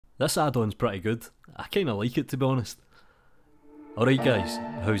This add-on's pretty good. I kinda like it, to be honest. Alright guys,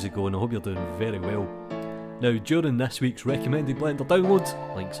 how's it going? I hope you're doing very well. Now during this week's recommended Blender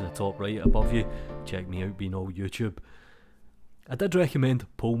downloads, links in the top right above you, check me out being all YouTube, I did recommend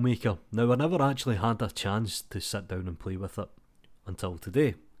PoleMaker. Now I never actually had a chance to sit down and play with it until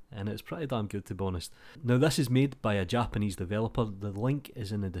today, and it's pretty damn good, to be honest. Now this is made by a Japanese developer. The link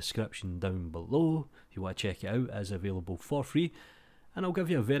is in the description down below. If you want to check it out, it is available for free, and I'll give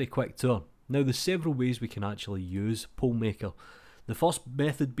you a very quick tour. Now there's several ways we can actually use PoleMaker. The first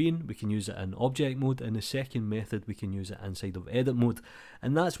method being we can use it in object mode, and the second method we can use it inside of edit mode,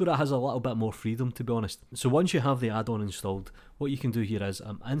 and that's where it has a little bit more freedom, to be honest. So once you have the add-on installed, what you can do here is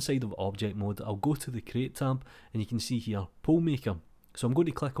I'm inside of object mode. I'll go to the create tab and you can see here PoleMaker. So I'm going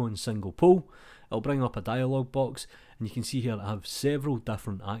to click on single pole. It'll bring up a dialog box, and you can see here I have several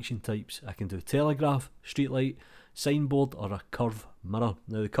different action types. I can do telegraph, streetlight, signboard, or a curve mirror.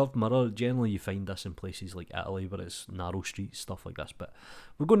 Now the curved mirror, generally you find this in places like Italy where it's narrow streets, stuff like this, but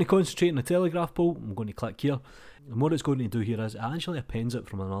we're going to concentrate on the telegraph pole. I'm going to click here, and what it's going to do here is it actually appends it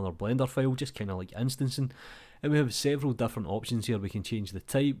from another Blender file, just kind of like instancing, and we have several different options here. We can change the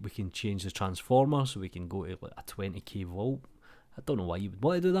type, we can change the transformer, so we can go to like a 20k volt. I don't know why you would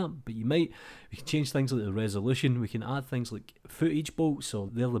want to do that, but you might. We can change things like the resolution, we can add things like footage bolts, so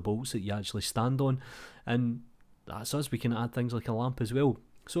they're the bolts that you actually stand on, and that's us. We can add things like a lamp as well.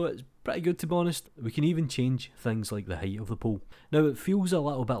 So it's pretty good, to be honest. We can even change things like the height of the pole. Now it feels a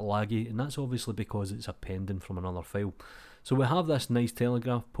little bit laggy, and that's obviously because it's appending from another file. So we have this nice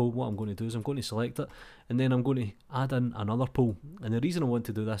telegraph pole. What I'm going to do is I'm going to select it, and then I'm going to add in another pole. And the reason I want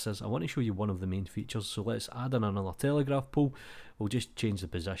to do this is I want to show you one of the main features. So let's add in another telegraph pole. We'll just change the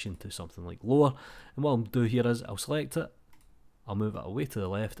position to something like lower, and what I'll do here is I'll select it, I'll move it away to the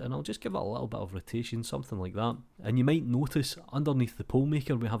left, and I'll just give it a little bit of rotation, something like that. And you might notice underneath the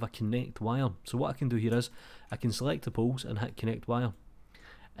PoleMaker we have a connect wire. So what I can do here is I can select the poles and hit connect wire,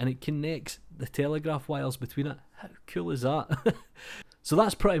 and it connects the telegraph wires between it. How cool is that? So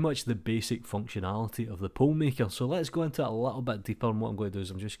that's pretty much the basic functionality of the PoleMaker. So let's go into it a little bit deeper, and what I'm going to do is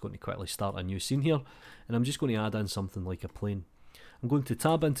I'm just going to quickly start a new scene here, and I'm just going to add in something like a plane. I'm going to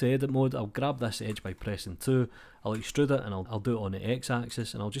tab into edit mode. I'll grab this edge by pressing 2, I'll extrude it, and I'll do it on the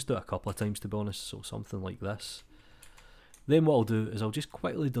x-axis, and I'll just do it a couple of times, to be honest, so something like this. Then what I'll do is I'll just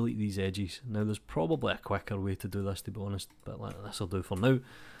quickly delete these edges. Now there's probably a quicker way to do this, to be honest, but this will do for now.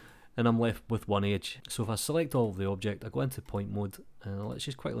 And I'm left with one edge. So if I select all of the object, I go into point mode, and let's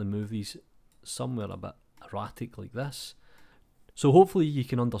just quickly move these somewhere a bit erratic like this. So hopefully you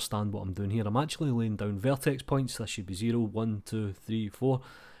can understand what I'm doing here. I'm actually laying down vertex points. This should be 0, 1, 2, 3, 4,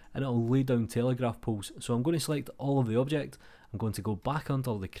 and it'll lay down telegraph poles. So I'm going to select all of the object. I'm going to go back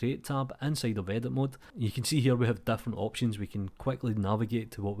under the create tab inside of edit mode. You can see here we have different options. We can quickly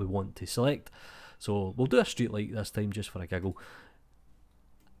navigate to what we want to select. So we'll do a street light this time just for a giggle.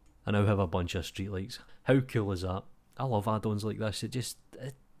 I now have a bunch of street lights. How cool is that? I love add-ons like this. It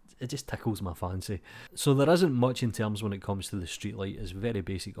just tickles my fancy. So there isn't much in terms when it comes to the streetlight. It's a very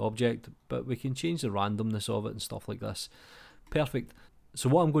basic object, but we can change the randomness of it and stuff like this. Perfect. So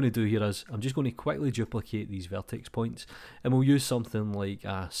what I'm going to do here is I'm just going to quickly duplicate these vertex points, and we'll use something like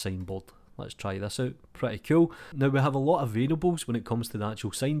a signboard. Let's try this out. Pretty cool. Now we have a lot of variables when it comes to the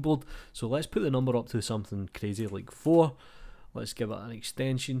actual signboard, so let's put the number up to something crazy like 4. Let's give it an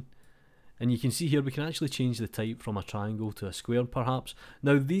extension. And you can see here we can actually change the type from a triangle to a square perhaps.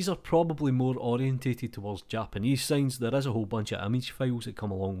 Now these are probably more orientated towards Japanese signs. There is a whole bunch of image files that come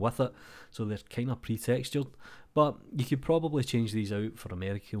along with it, so they're kind of pre-textured. But you could probably change these out for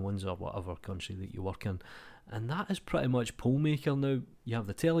American ones or whatever country that you work in. And that is pretty much PoleMaker now. You have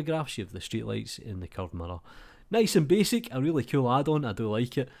the telegraphs, you have the streetlights, and the curved mirror. Nice and basic, a really cool add-on, I do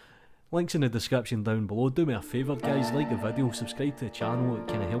like it. Links in the description down below. Do me a favour guys, like the video, subscribe to the channel, it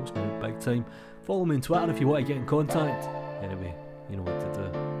kind of helps me out big time. Follow me on Twitter if you want to get in contact. Anyway, you know what to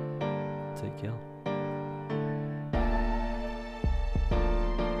do. Take care.